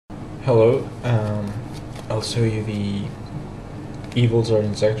Hello, I'll show you the Evolzar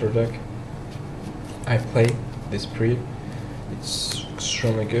Inzektor deck. I played this breed, it's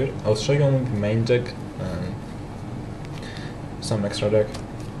extremely good. I'll show you only the main deck and some extra deck.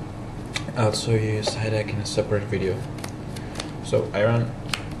 I'll show you side deck in a separate video. So I ran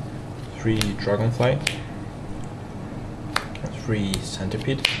 3 Dragonfly, 3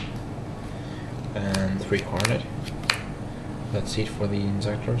 Centipede, and 3 Hornet. That's it for the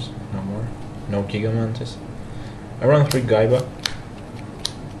Inzektors, no more. No Gigamantis. I run 3 Gaiba.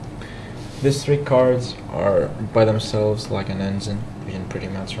 These 3 cards are by themselves like an engine. You can pretty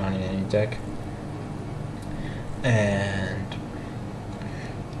much run in any deck. And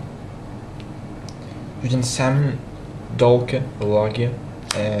you can summon Dolke, Lagia,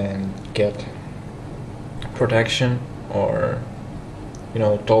 and get protection, or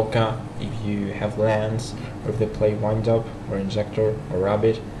Dolka if you have lands, or if they play Wind Up or Inzektor or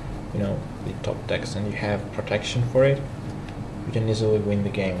Rabbit, the top decks, and you have protection for it, you can easily win the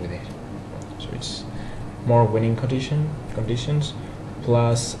game with it. So it's more winning conditions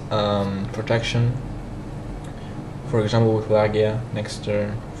plus protection. For example, with Lagia next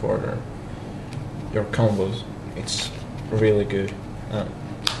turn for your combos, it's really good.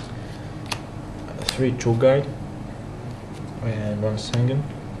 3 Tool Guide and 1 Sangan,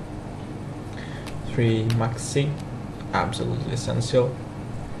 3 Maxi, absolutely essential,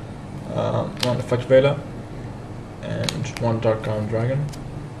 1 Effect Vela, and 1 Dark Iron Dragon.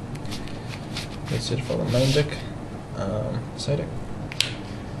 That's it for the main deck. Side deck: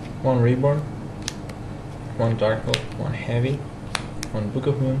 1 Reborn, 1 Dark Hole, 1 Heavy, 1 Book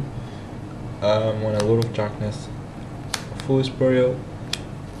of Moon, 1 Allure of Darkness, Foolish Burial,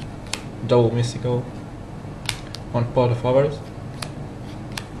 double Mystical, 1 Pot of Avarice,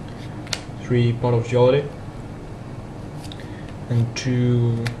 3 Pot of Geology, and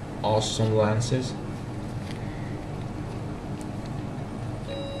 2 awesome Lances.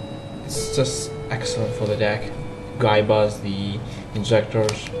 It's just excellent for the deck. Gaibas, the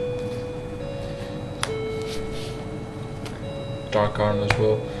Inzektors, Dark Arm as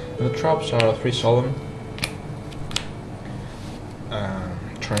well. And the traps are 3 Solemn,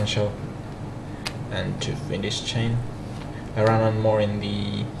 Torrential, and 2 Vindish Chain. I run on more in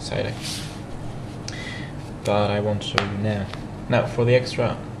the side deck, but I won't show you now. Now for the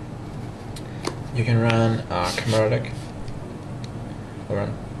extra, you can run Chimera deck or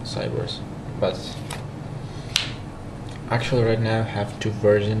run Cybers, but actually right now I have 2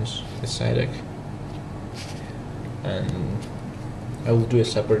 versions of the side deck, and I will do a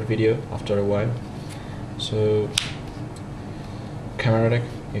separate video after a while. So Chimera deck,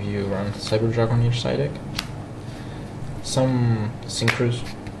 if you run Cyber Dragon on your side deck, some synchros,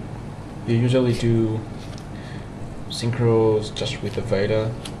 you usually do synchros just with a Veda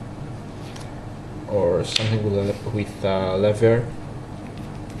or something with Lever,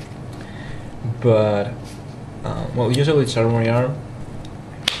 but well, usually it's Armory Arm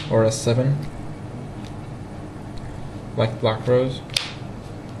or a 7 like Black Rose,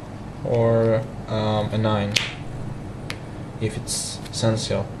 or a 9 if it's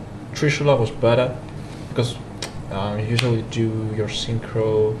Essential. Trishula was better because you usually do your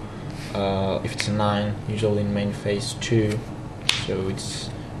synchro if it's a 9, usually in main phase 2, so its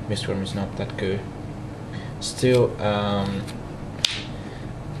Mistworm is not that good. Still,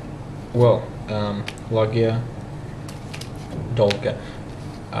 Lagia, Dolka.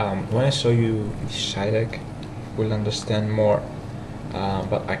 When I show you the side deck, we'll understand more,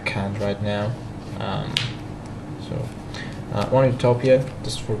 but I can't right now. One Utopia,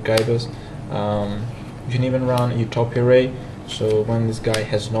 just for Gaibas. You can even run Utopia Ray, so when this guy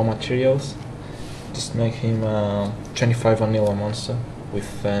has no materials, just make him 25 vanilla monster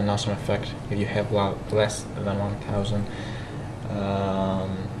with an awesome effect if you have less than 1000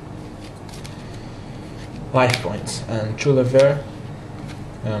 life points. And 2 Lever,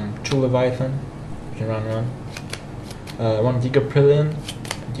 2 Leviathan, you can run 1 Giga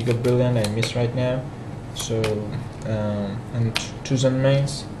Brilliant, I miss right now, so and 2 Zen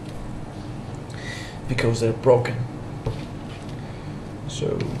Mains because they're broken.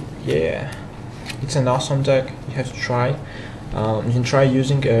 So yeah, it's an awesome deck, you have to try. You can try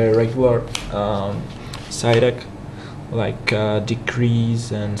using a regular side deck like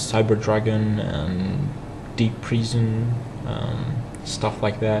Decrease and Cyber Dragon and Deep Prison, stuff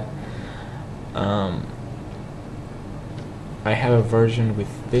like that. I have a version with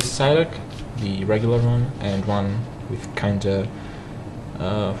this side deck, the regular one, and one with kinda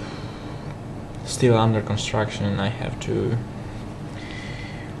still under construction. I have to,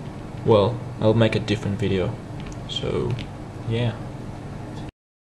 well, I'll make a different video. So yeah.